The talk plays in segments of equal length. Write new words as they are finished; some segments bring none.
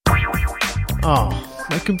Oh,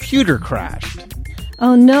 my computer crashed.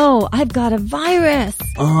 Oh no, I've got a virus.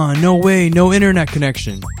 No way, no internet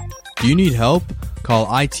connection. Do you need help? Call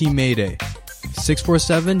IT Mayday.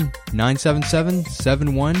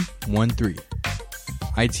 647-977-7113.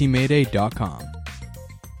 itmayday.com.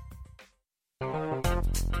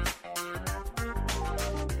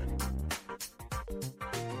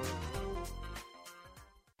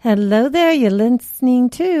 Hello there, you're listening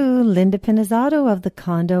to Linda Pinizzato of the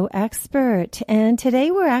Condo Expert. And today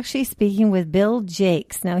we're actually speaking with Bill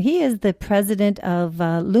Jakes. Now, he is the president of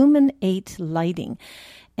Lumen 8 Lighting.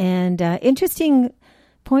 And interesting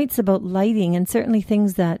points about lighting, and certainly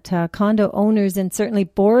things that condo owners and certainly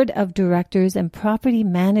board of directors and property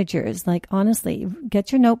managers, like, honestly,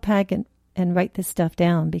 get your notepad and write this stuff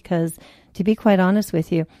down, because to be quite honest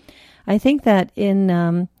with you, I think that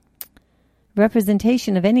in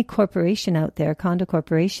representation of any corporation out there, condo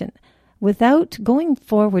corporation, without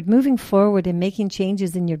moving forward and making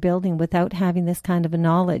changes in your building without having this kind of a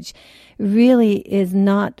knowledge, really is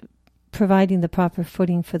not providing the proper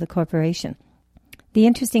footing for the corporation. The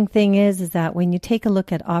interesting thing is that when you take a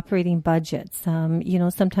look at operating budgets,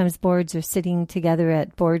 sometimes boards are sitting together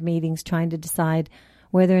at board meetings trying to decide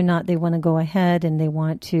whether or not they want to go ahead and they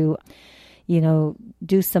want to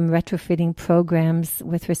do some retrofitting programs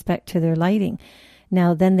with respect to their lighting.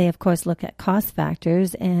 Now, then they, of course, look at cost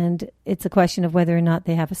factors, and it's a question of whether or not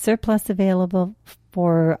they have a surplus available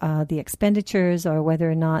for the expenditures, or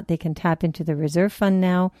whether or not they can tap into the reserve fund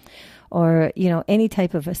now, or, any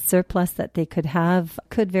type of a surplus that they could have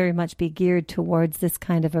could very much be geared towards this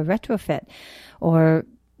kind of a retrofit, or,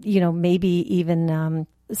 maybe even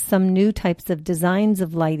some new types of designs of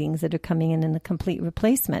lightings that are coming in a complete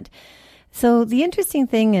replacement. So the interesting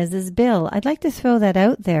thing is Bill, I'd like to throw that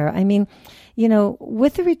out there. I mean,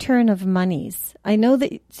 with the return of monies, I know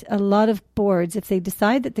that a lot of boards, if they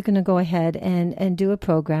decide that they're going to go ahead and do a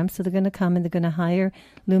program, so they're going to come and they're going to hire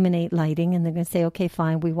Lumen 8 Lighting, and they're going to say, okay,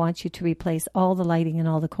 fine, we want you to replace all the lighting in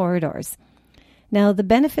all the corridors. Now, the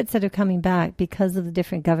benefits that are coming back because of the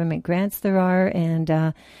different government grants there are, and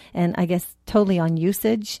I guess totally on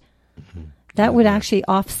usage, that would actually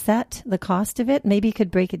offset the cost of it. Maybe you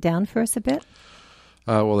could break it down for us a bit.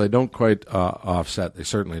 Well, they don't quite offset. They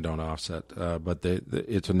certainly don't offset, but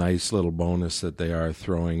it's a nice little bonus that they are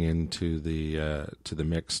throwing into the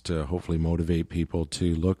mix to hopefully motivate people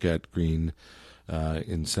to look at green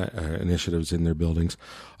initiatives in their buildings.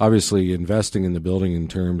 Obviously, investing in the building in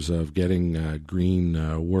terms of getting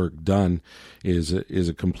green work done is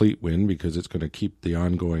a complete win, because it's going to keep the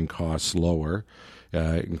ongoing costs lower.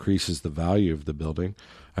 Increases the value of the building.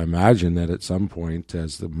 I imagine that at some point,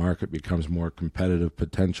 as the market becomes more competitive,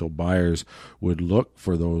 potential buyers would look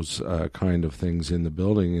for those kind of things in the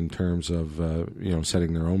building in terms of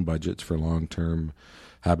setting their own budgets for long-term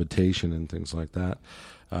habitation and things like that.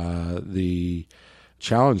 The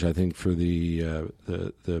challenge, I think, for the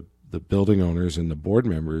building owners and the board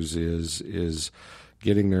members is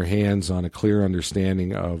getting their hands on a clear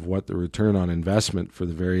understanding of what the return on investment for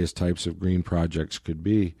the various types of green projects could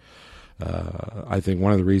be. I think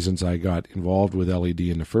one of the reasons I got involved with LED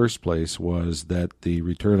in the first place was that the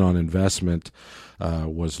return on investment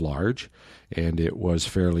was large, and it was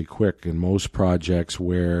fairly quick. In most projects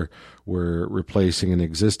where we're replacing an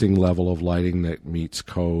existing level of lighting that meets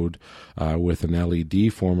code with an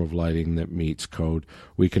LED form of lighting that meets code,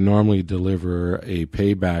 we can normally deliver a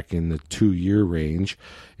payback in the 2-year range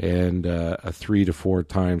and a 3 to 4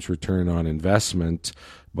 times return on investment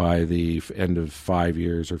by the end of 5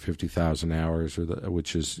 years or 50,000 hours,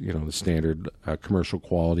 which is the standard commercial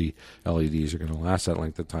quality LEDs are going to last that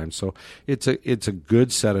length of time. So it's a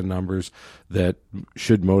good set of numbers that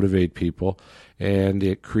should motivate people, and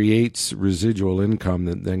it creates residual income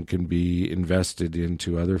that then can be invested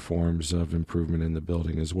into other forms of improvement in the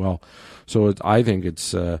building as well. So I think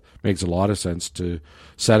it's makes a lot of sense to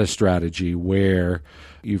set a strategy where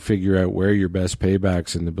you figure out where your best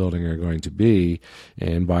paybacks in the building are going to be,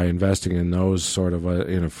 and by investing in those sort of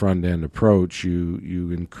in a front-end approach,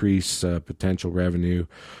 you increase potential revenue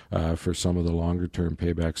for some of the longer-term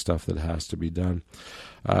payback stuff that has to be done.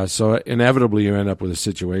 So inevitably you end up with a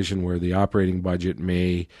situation where the operating budget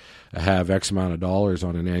may have X amount of dollars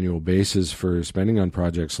on an annual basis for spending on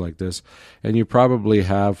projects like this, and you probably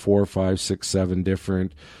have 4, 5, 6, 7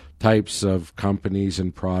 different types of companies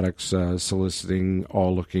and products soliciting,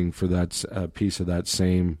 all looking for that piece of that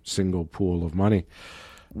same single pool of money.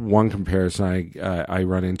 One comparison I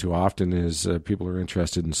run into often is people are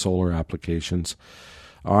interested in solar applications.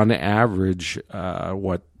 On average,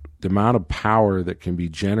 what the amount of power that can be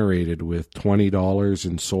generated with $20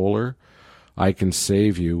 in solar, I can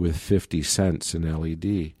save you with 50 cents in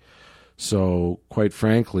LED. So, quite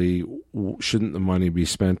frankly, shouldn't the money be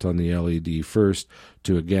spent on the LED first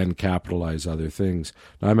to, again, capitalize other things?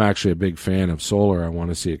 Now, I'm actually a big fan of solar. I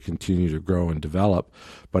want to see it continue to grow and develop.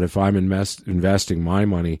 But if I'm investing my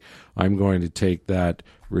money, I'm going to take that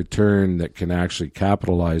return that can actually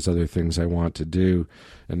capitalize other things I want to do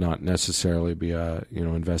and not necessarily be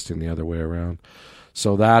investing the other way around.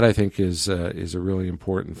 So that, I think, is a really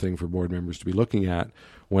important thing for board members to be looking at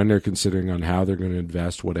when they're considering on how they're going to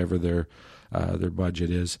invest, whatever their budget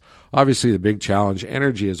is. Obviously, the big challenge,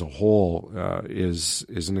 energy as a whole, is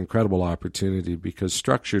an incredible opportunity because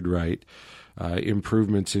structured right,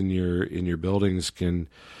 improvements in your buildings can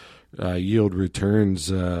yield returns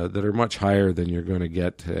that are much higher than you're going to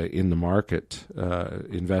get in the market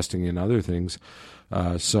investing in other things.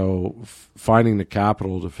 So finding the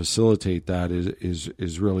capital to facilitate that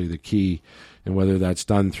is really the key, and whether that's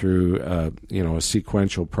done through a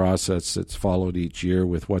sequential process that's followed each year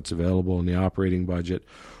with what's available in the operating budget,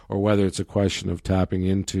 or whether it's a question of tapping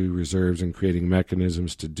into reserves and creating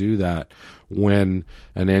mechanisms to do that when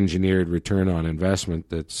an engineered return on investment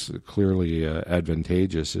that's clearly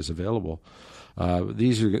advantageous is available.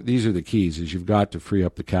 These are the keys. Is you've got to free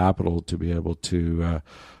up the capital to be able to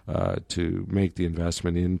make the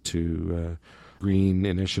investment into green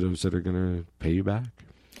initiatives that are going to pay you back.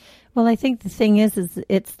 Well, I think the thing is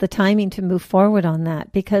it's the timing to move forward on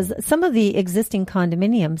that, because some of the existing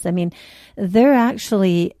condominiums, I mean, they're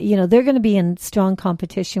actually, they're going to be in strong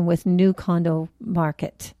competition with new condo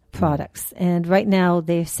market products. And right now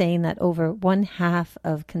they're saying that over 1/2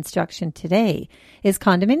 of construction today is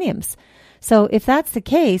condominiums. So if that's the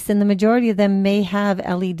case, and the majority of them may have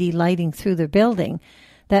LED lighting through their building,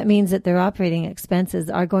 that means that their operating expenses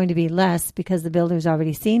are going to be less because the builder's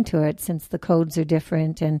already seen to it, since the codes are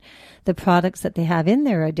different and the products that they have in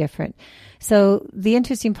there are different. So the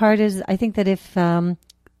interesting part is, I think that if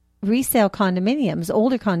resale condominiums,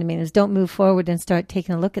 older condominiums, don't move forward and start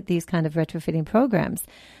taking a look at these kind of retrofitting programs,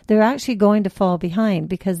 they're actually going to fall behind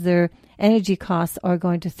because their energy costs are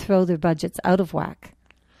going to throw their budgets out of whack.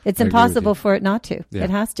 It's impossible for it not to. Yeah. It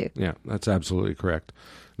has to. Yeah, that's absolutely correct.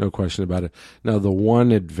 No question about it. Now, the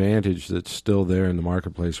one advantage that's still there in the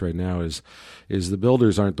marketplace right now is the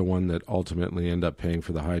builders aren't the one that ultimately end up paying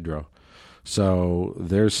for the hydro. So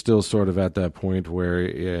they're still sort of at that point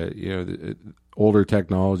where older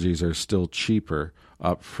technologies are still cheaper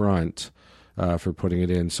up front for putting it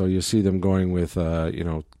in. So you see them going with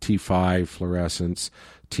T5 fluorescence,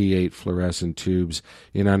 T8 fluorescent tubes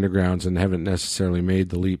in undergrounds, and haven't necessarily made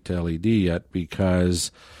the leap to LED yet because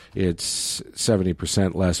it's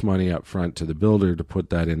 70% less money up front to the builder to put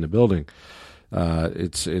that in the building.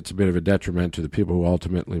 It's a bit of a detriment to the people who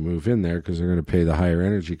ultimately move in there because they're going to pay the higher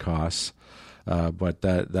energy costs. But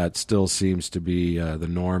that still seems to be the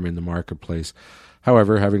norm in the marketplace.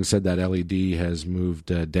 However, having said that, LED has moved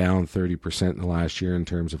down 30% in the last year in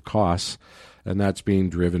terms of costs, and that's being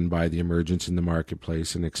driven by the emergence in the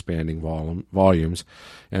marketplace and expanding volumes.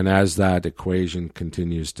 And as that equation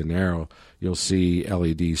continues to narrow, you'll see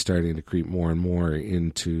LED starting to creep more and more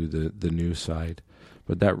into the new side.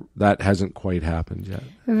 But that hasn't quite happened yet.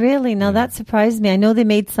 Really? Now that surprised me. I know they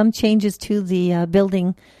made some changes to the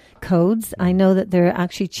building codes. I know that they're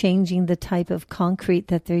actually changing the type of concrete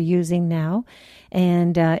that they're using now.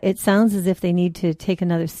 And it sounds as if they need to take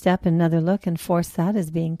another step, another look, and force that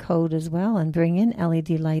as being code as well, and bring in LED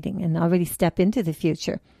lighting and already step into the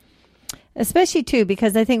future. Especially, too,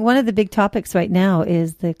 because I think one of the big topics right now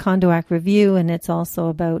is the Condo Act review, and it's also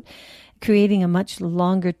about creating a much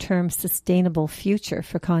longer-term sustainable future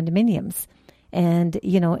for condominiums. And,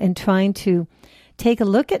 and trying to take a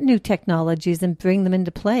look at new technologies and bring them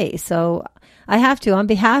into play. So I have to, on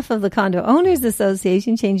behalf of the Condo Owners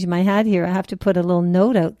Association, changing my hat here, I have to put a little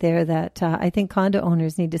note out there that I think condo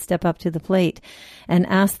owners need to step up to the plate and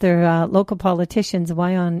ask their local politicians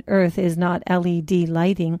why on earth is not LED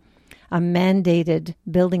lighting a mandated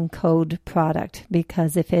building code product,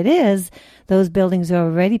 because if it is, those buildings are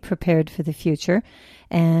already prepared for the future.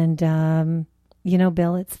 And,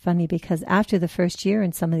 Bill, it's funny because after the first year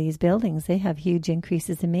in some of these buildings, they have huge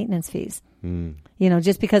increases in maintenance fees.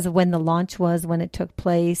 Just because of when the launch was, when it took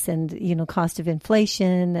place, and, cost of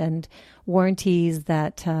inflation and warranties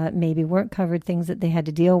that maybe weren't covered, things that they had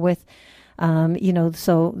to deal with.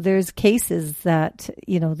 So there's cases that,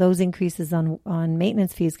 those increases on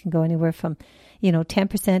maintenance fees can go anywhere from,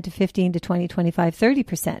 10% to 15 to 20, 25,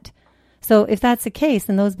 30%. So if that's the case,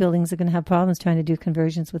 then those buildings are going to have problems trying to do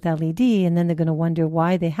conversions with LED, and then they're going to wonder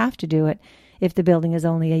why they have to do it if the building is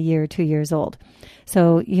only a year or 2 years old.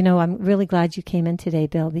 So, I'm really glad you came in today,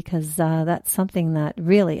 Bill, because that's something that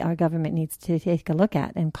really our government needs to take a look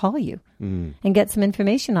at and call you and get some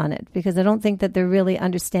information on it, because I don't think that they're really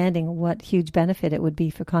understanding what huge benefit it would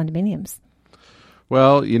be for condominiums.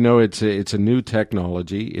 Well, it's a new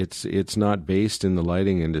technology. It's not based in the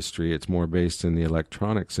lighting industry. It's more based in the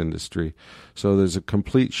electronics industry. So there's a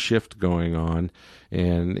complete shift going on.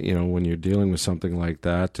 And, when you're dealing with something like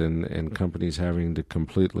that and companies having to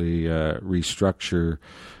completely restructure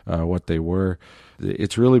what they were,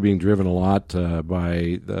 it's really being driven a lot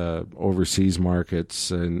by the overseas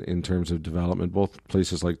markets in terms of development, both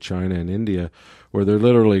places like China and India, where they're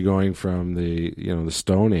literally going from the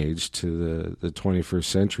Stone Age to the 21st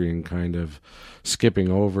century and kind of skipping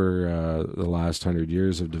over the last 100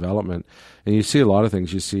 years of development. And you see a lot of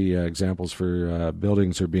things. You see examples for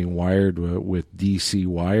buildings are being wired with DC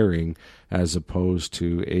wiring as opposed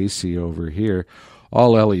to AC over here.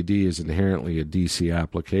 All LED is inherently a DC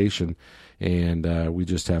application, and we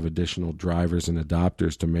just have additional drivers and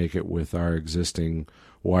adapters to make it with our existing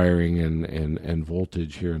wiring and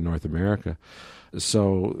voltage here in North America.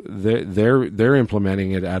 So they're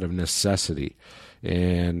implementing it out of necessity,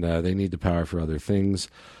 and they need the power for other things.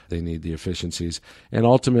 They need the efficiencies, and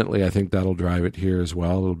ultimately, I think that'll drive it here as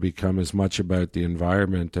well. It'll become as much about the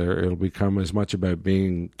environment, or it'll become as much about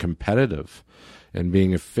being competitive and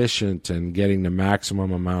being efficient and getting the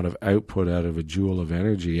maximum amount of output out of a joule of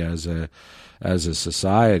energy as a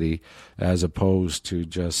society, as opposed to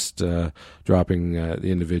just dropping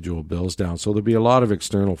the individual bills down. So there'll be a lot of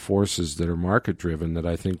external forces that are market driven that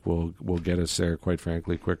I think will get us there, quite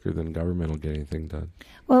frankly, quicker than government will get anything done.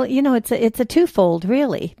 Well, it's a twofold,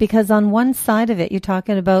 really, because on one side of it, you're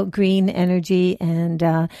talking about green energy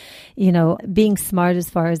and, being smart as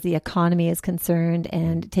far as the economy is concerned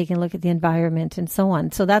and taking a look at the environment and so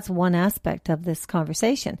on. So that's one aspect of this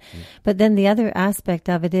conversation. But then the other aspect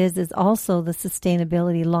of it is also the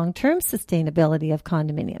sustainability, long-term sustainability of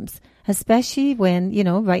condominiums, especially when,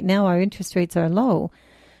 right now our interest rates are low,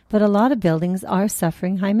 but a lot of buildings are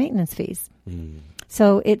suffering high maintenance fees.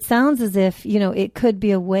 So it sounds as if, it could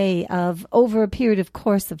be a way of, over a period of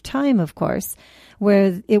course of time, of course,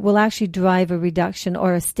 where it will actually drive a reduction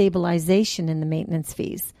or a stabilization in the maintenance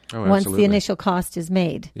fees once the initial cost is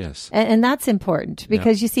made. Yes. And that's important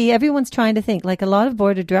because, you see, everyone's trying to think, like a lot of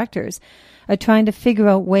board of directors are trying to figure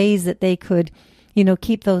out ways that they could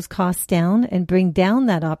keep those costs down and bring down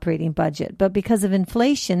that operating budget. But because of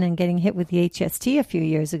inflation and getting hit with the HST a few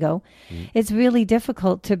years ago, it's really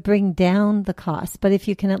difficult to bring down the cost. But if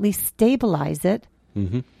you can at least stabilize it,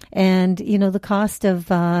 and, the cost of,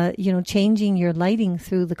 changing your lighting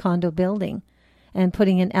through the condo building and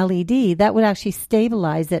putting in LED, that would actually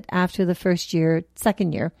stabilize it after the first year,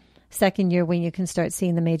 second year when you can start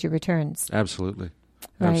seeing the major returns. Absolutely.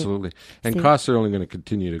 Right. Absolutely. And costs are only going to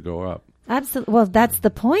continue to go up. Absolutely. Well, that's the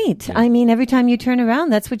point. Yeah. I mean, every time you turn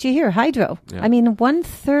around, that's what you hear, hydro. Yeah. I mean,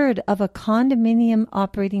 1/3 of a condominium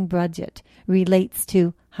operating budget relates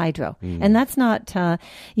to hydro. And that's not,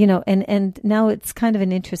 and now it's kind of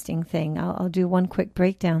an interesting thing. I'll do one quick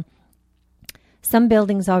breakdown. Some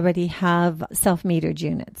buildings already have self-metered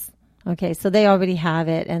units. Okay, so they already have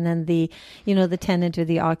it. And then the tenant or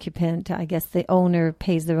the occupant, I guess the owner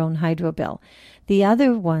pays their own hydro bill. The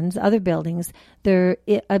other buildings, they're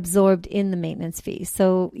absorbed in the maintenance fee.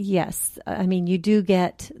 So yes, I mean, you do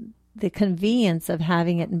get the convenience of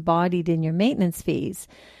having it embodied in your maintenance fees.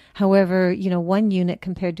 However, one unit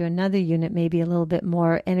compared to another unit may be a little bit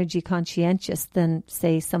more energy conscientious than,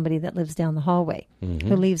 say, somebody that lives down the hallway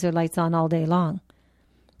who leaves their lights on all day long.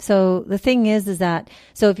 So the thing is that,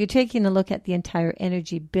 so if you're taking a look at the entire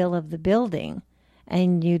energy bill of the building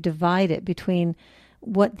and you divide it between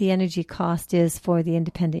what the energy cost is for the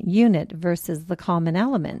independent unit versus the common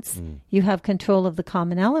elements, you have control of the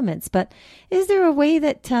common elements. But is there a way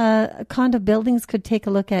that condo buildings could take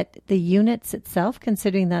a look at the units itself,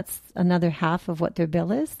 considering that's another half of what their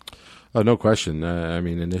bill is? No question. I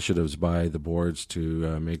mean, initiatives by the boards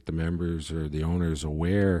to make the members or the owners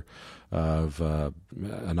aware of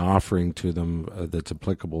an offering to them that's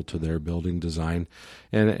applicable to their building design,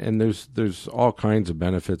 and there's all kinds of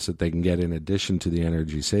benefits that they can get in addition to the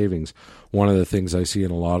energy savings. One of the things I see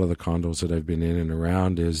in a lot of the condos that I've been in and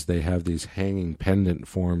around is they have these hanging pendant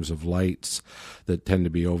forms of lights that tend to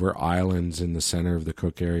be over islands in the center of the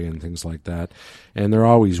cook area and things like that, and they're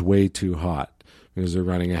always way too hot. because they're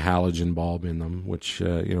running a halogen bulb in them, which,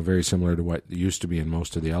 very similar to what used to be in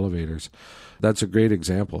most of the elevators. That's a great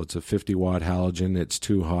example. It's a 50-watt halogen. It's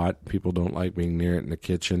too hot. People don't like being near it in the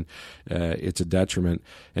kitchen. It's a detriment.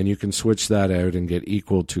 And you can switch that out and get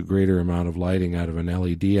equal to greater amount of lighting out of an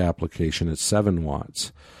LED application at 7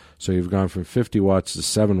 watts. So you've gone from 50 watts to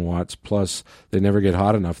 7 watts, plus they never get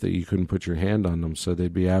hot enough that you couldn't put your hand on them. So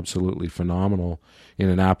they'd be absolutely phenomenal in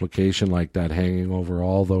an application like that, hanging over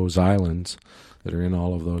all those islands that are in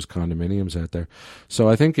all of those condominiums out there. So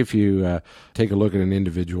I think if you take a look at an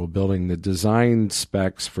individual building, the design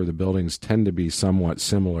specs for the buildings tend to be somewhat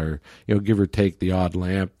similar. Give or take the odd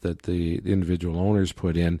lamp that the individual owners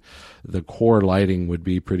put in, the core lighting would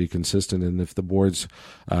be pretty consistent. And if the boards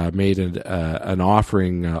made an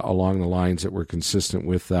offering along the lines that were consistent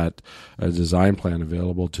with that design plan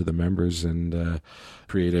available to the members and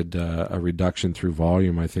created a reduction through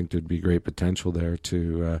volume, I think there'd be great potential there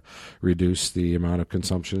to reduce the amount of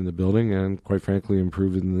consumption in the building and, quite frankly,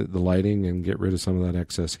 improve the lighting and get rid of some of that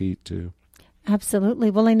excess heat too. Absolutely.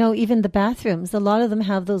 Well, I know even the bathrooms, a lot of them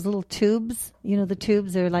have those little tubes. The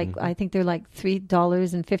tubes are like, I think they're like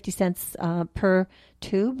 $3.50 per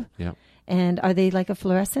tube. Yeah. And are they like a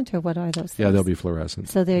fluorescent, or what are those things? Yeah, they'll be fluorescent.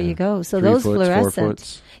 So there you go. So 3 those foots, fluorescent. 4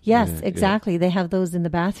 foots. Yes, exactly. Yeah. They have those in the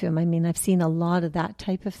bathroom. I mean, I've seen a lot of that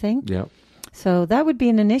type of thing. Yeah. So that would be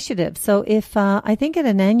an initiative. So if I think at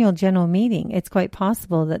an annual general meeting, it's quite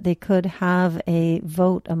possible that they could have a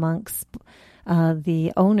vote amongst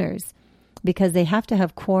the owners, because they have to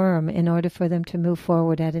have quorum in order for them to move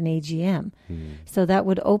forward at an AGM. So that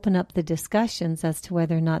would open up the discussions as to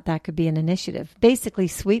whether or not that could be an initiative. Basically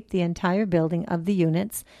sweep the entire building of the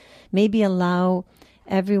units, maybe allow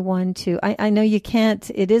everyone to, I know you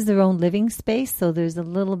can't, it is their own living space, so there's a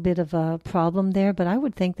little bit of a problem there, but I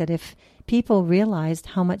would think that if people realized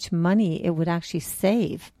how much money it would actually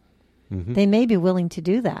save, they may be willing to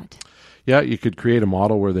do that. Yeah, you could create a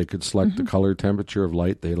model where they could select the color temperature of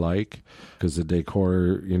light they like, because the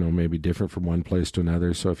decor, may be different from one place to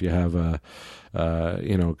another. So if you have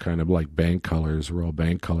kind of like bank colors, Royal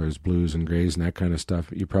Bank colors, blues and grays and that kind of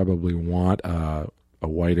stuff, you probably want a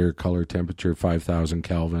whiter color temperature, 5,000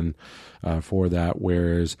 Kelvin for that.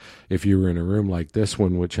 Whereas if you were in a room like this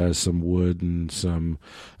one, which has some wood and some,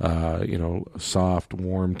 soft,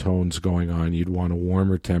 warm tones going on, you'd want a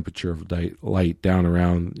warmer temperature of light down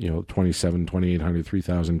around, 27, 2800,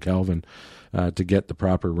 3,000 Kelvin to get the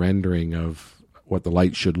proper rendering of what the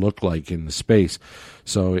light should look like in the space.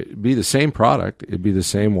 So it'd be the same product. It'd be the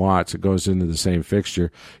same watts. It goes into the same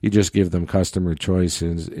fixture. You just give them customer choice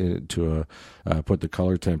to put the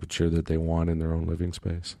color temperature that they want in their own living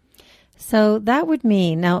space. So that would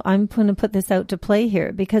mean, now I'm going to put this out to play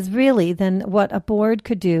here, because really then what a board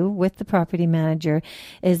could do with the property manager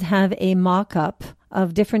is have a mock-up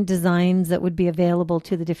of different designs that would be available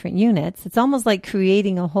to the different units. It's almost like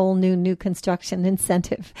creating a whole new construction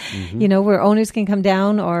incentive, where owners can come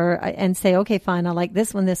down and say, okay, fine, I like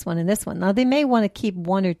this one, and this one. Now, they may want to keep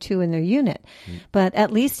 1 or 2 in their unit, but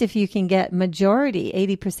at least if you can get majority,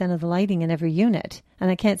 80% of the lighting in every unit, and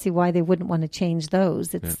I can't see why they wouldn't want to change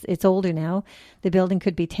those. It's older now. The building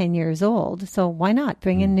could be 10 years old. So why not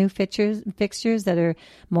bring in new fixtures that are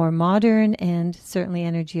more modern and certainly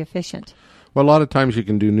energy efficient? Well, a lot of times you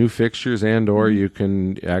can do new fixtures or you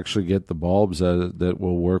can actually get the bulbs that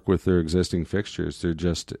will work with their existing fixtures. They're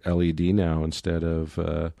just LED now instead of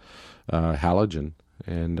halogen.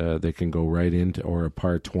 And they can go right into, or a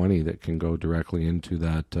par 20 that can go directly into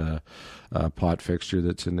that pot fixture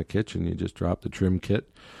that's in the kitchen. You just drop the trim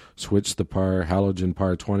kit, switch the halogen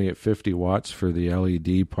par 20 at 50 watts for the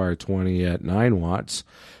LED par 20 at 9 watts,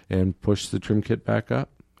 and push the trim kit back up.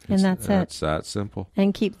 And that's it. It's that simple.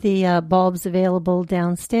 And keep the bulbs available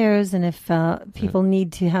downstairs. And if people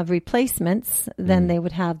need to have replacements, then they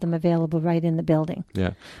would have them available right in the building.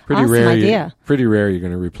 Yeah. Awesome idea. Pretty rare you're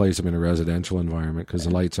going to replace them in a residential environment because the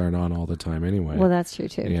lights aren't on all the time anyway. Well, that's true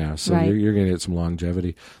too. Yeah. So right. you're going to get some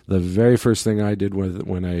longevity. The very first thing I did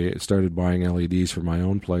when I started buying LEDs for my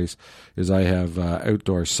own place is I have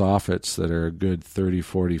outdoor soffits that are a good 30,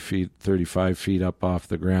 40 feet, 35 feet up off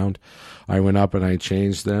the ground. I went up and I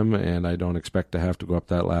changed them, and I don't expect to have to go up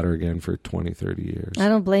that ladder again for 20, 30 years. I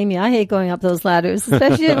don't blame you. I hate going up those ladders,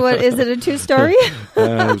 especially is it a 2-story? It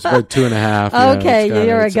was about 2.5. Okay,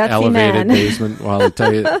 you're a gutsy elevated man. Basement. Well, I'll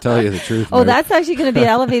tell you the truth. Oh, that's actually going to be an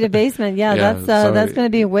elevated basement. Yeah, that's going to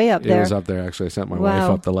be way up there. It was up there, actually. I sent my wife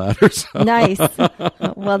up the ladder. So. Nice.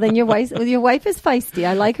 Well, then your wife is feisty.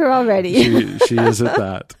 I like her already. She is at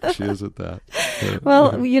that.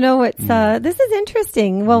 Well, you know, this is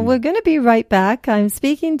interesting. Well, we're going to be right back. I'm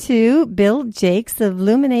speaking speaking to Bill Jakes of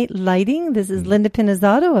Luminate Lighting. This is Linda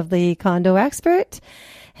Pinizzotto of the Condo Expert.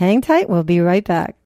 Hang tight. We'll be right back.